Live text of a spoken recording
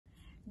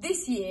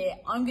This year,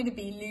 I'm going to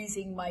be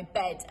losing my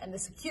bed and the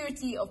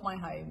security of my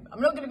home. I'm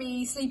not going to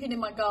be sleeping in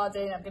my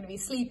garden. I'm going to be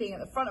sleeping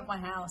at the front of my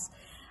house.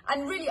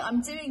 And really,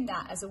 I'm doing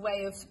that as a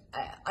way of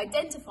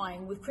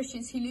identifying with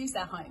Christians who lose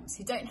their homes,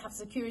 who don't have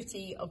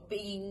security of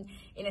being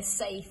in a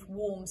safe,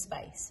 warm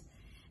space.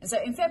 And so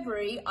in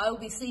February, I will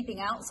be sleeping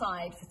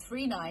outside for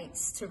 3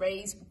 nights to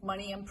raise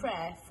money and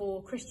prayer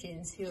for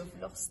Christians who have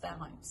lost their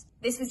homes.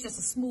 This was just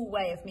a small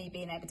way of me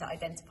being able to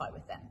identify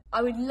with them.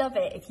 I would love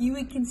it if you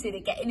would consider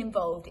getting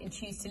involved in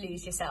Choose to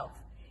Lose yourself.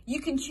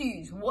 You can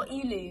choose what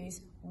you lose,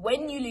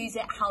 when you lose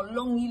it, how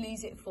long you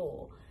lose it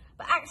for.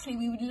 But actually,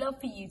 we would love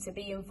for you to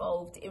be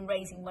involved in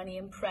raising money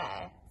and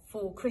prayer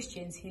for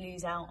Christians who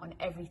lose out on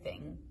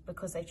everything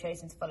because they've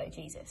chosen to follow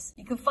Jesus.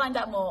 You can find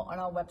out more on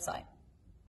our website.